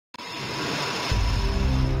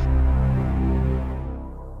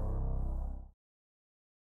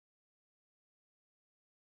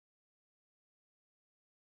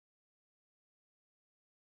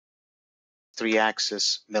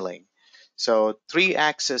3-axis milling. So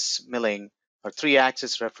 3-axis milling, or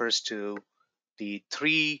 3-axis, refers to the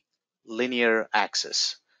 3 linear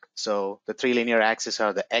axes. So the 3 linear axes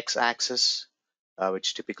are the x-axis,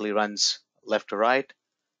 which typically runs left to right,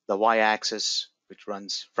 the y-axis, which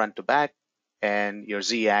runs front to back, and your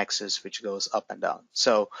z-axis, which goes up and down.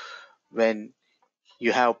 So when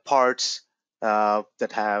you have parts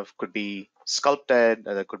that could be sculpted,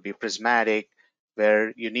 that could be prismatic,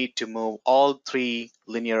 where you need to move all 3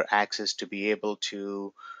 linear axes to be able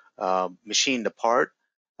to machine the part.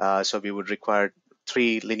 So we would require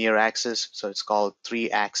 3 linear axes, so it's called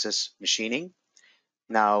 3-axis machining.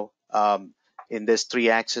 Now, in this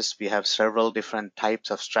 3-axis, we have several different types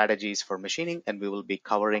of strategies for machining, and we will be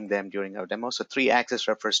covering them during our demo. So 3-axis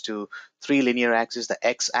refers to 3 linear axes: the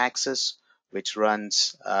x-axis, which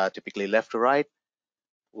runs typically left to right,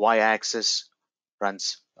 y-axis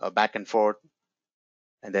runs back and forth,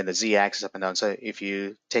 and then the z-axis up and down. So if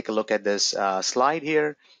you take a look at this slide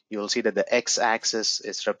here, you will see that the x-axis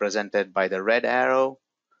is represented by the red arrow,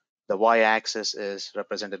 the y-axis is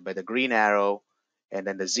represented by the green arrow, and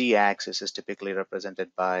then the z-axis is typically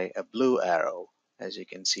represented by a blue arrow, as you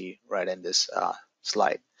can see right in this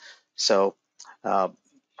slide. So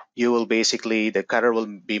you will basically, the cutter will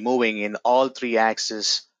be moving in all 3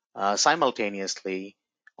 axes simultaneously,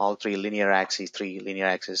 all 3 linear axes,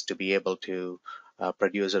 to be able to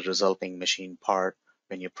produce a resulting machine part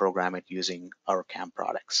when you program it using our CAM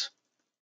products.